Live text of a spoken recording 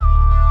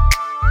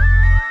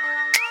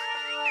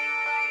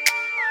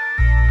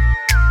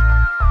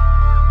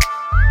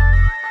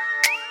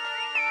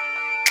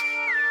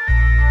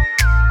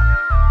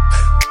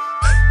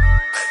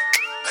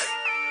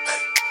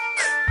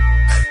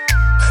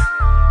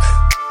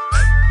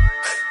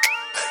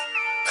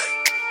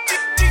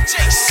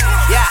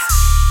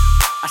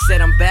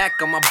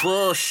back on my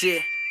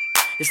bullshit.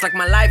 It's like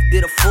my life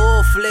did a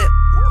full flip.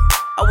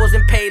 I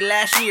wasn't paid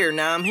last year,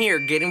 now I'm here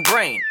getting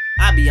brain.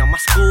 I be on my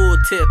school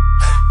tip.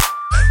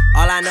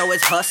 All I know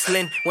is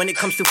hustling. When it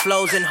comes to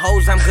flows and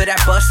hoes, I'm good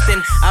at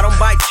busting. I don't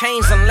buy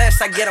chains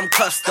unless I get them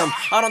custom.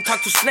 I don't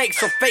talk to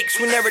snakes or fakes,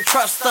 we never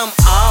trust them.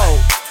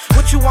 Oh,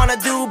 what you wanna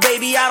do,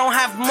 baby? I don't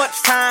have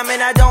much time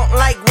and I don't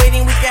like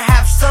waiting. We can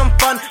have some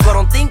fun, but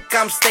don't think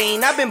I'm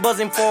staying. I've been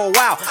buzzing for a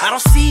while, I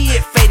don't see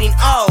it fading.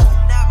 Oh,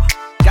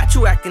 got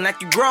you acting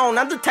like you grown.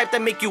 I'm the type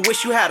that make you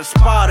wish you had a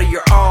spot of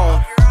your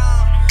own.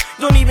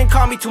 Don't even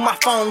call me to my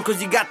phone,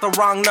 cause you got the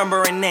wrong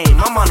number and name.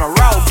 I'm on a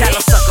roll, tell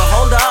a sucker,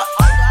 hold up,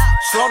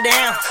 slow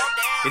down.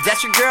 If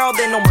that's your girl,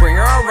 then don't bring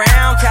her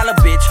around. Tell a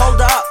bitch,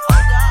 hold up,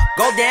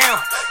 go down.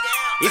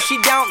 If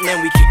she don't, then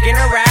we kicking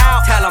her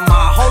out. Tell her,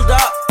 ma, hold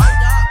up,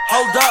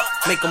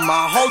 make her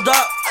ma, hold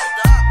up,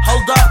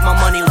 my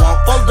money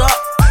won't fold up.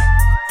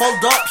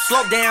 Fold up,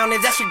 slow down.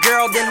 If that's your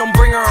girl, then don't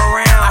bring her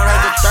around. I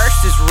heard the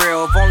thirst is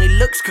real. If only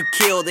looks could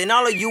kill, then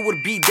all of you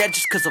would be dead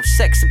just cause of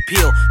sex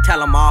appeal. Tell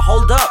them I'll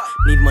hold up,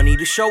 need money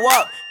to show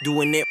up.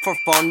 Doing it for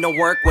fun, don't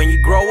work when you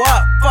grow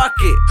up. Fuck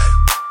it,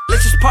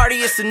 let's just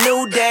party, it's a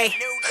new day.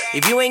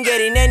 If you ain't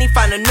getting any,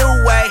 find a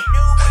new way.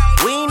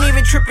 We ain't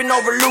even tripping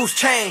over loose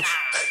change.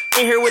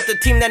 In here with the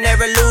team that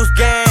never lose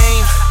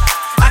games.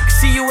 I can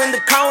see you in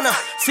the corner,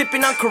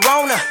 sipping on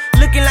Corona,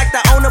 looking like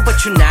the owner,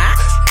 but you're not.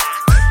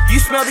 You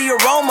smell the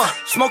aroma,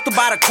 smoked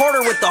about a quarter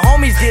with the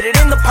homies, did it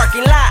in the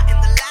parking lot.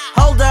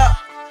 Hold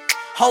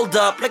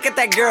up, look at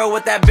that girl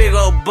with that big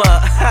old butt.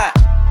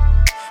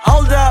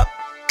 Hold up,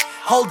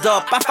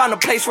 I found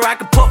a place where I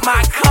can put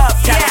my cup.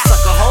 Tell a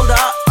sucker, hold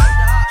up,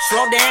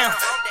 slow down.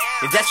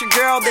 If that's your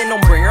girl, then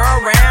don't bring her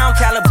around.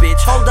 Tell a bitch,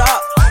 hold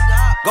up,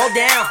 go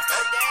down.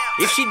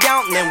 If she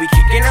don't, then we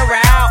kicking her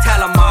out.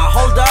 Tell her, ma,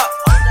 hold up,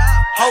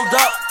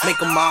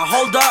 make her ma,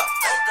 hold up,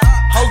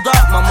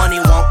 my money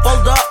won't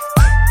fold up.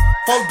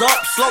 Fold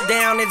up, slow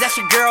down. If that's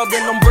your girl,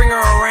 then don't bring her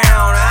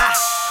around.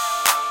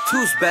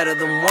 Two's better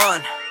than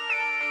one,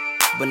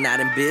 but not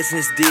in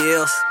business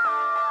deals.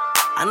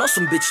 I know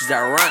some bitches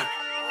that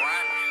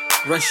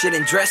run shit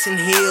in dressing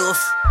heels.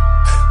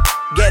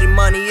 Getting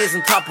money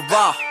isn't top of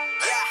all.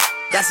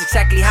 That's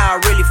exactly how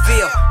I really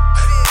feel.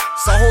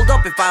 So hold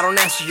up if I don't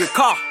answer your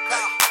call.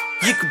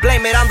 You can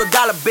blame it on the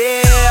dollar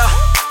bill.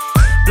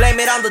 Blame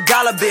it on the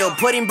dollar bill.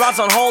 Putting bras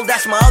on hold,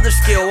 that's my other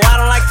skill. I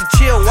don't like to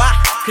chill, why?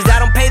 Cause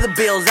I don't pay the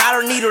bills, I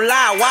don't need to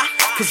lie, why?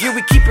 Cause here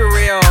we keep it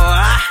real,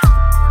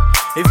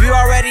 If you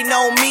already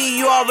know me,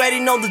 you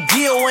already know the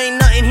deal. Ain't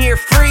nothing here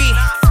free.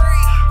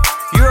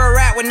 You're a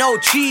rat with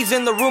no cheese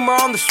in the room or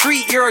on the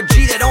street. You're a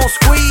G that don't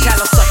squeeze. Tell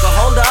a sucker,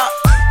 hold up,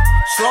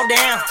 slow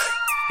down.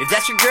 If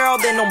that's your girl,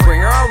 then don't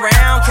bring her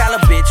around. Tell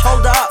a bitch,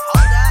 hold up,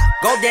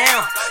 go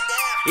down.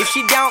 If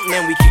she don't,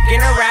 then we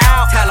kicking her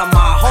out. Tell her,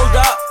 ma, hold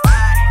up,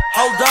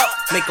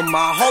 make her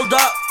ma, hold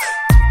up,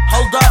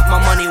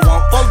 my money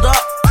won't fold up.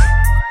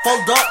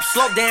 Fold up,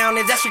 slow down.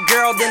 If that's your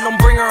girl, then don't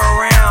bring her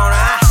around.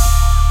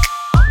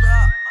 Hold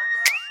up,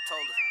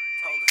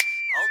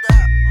 hold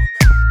up.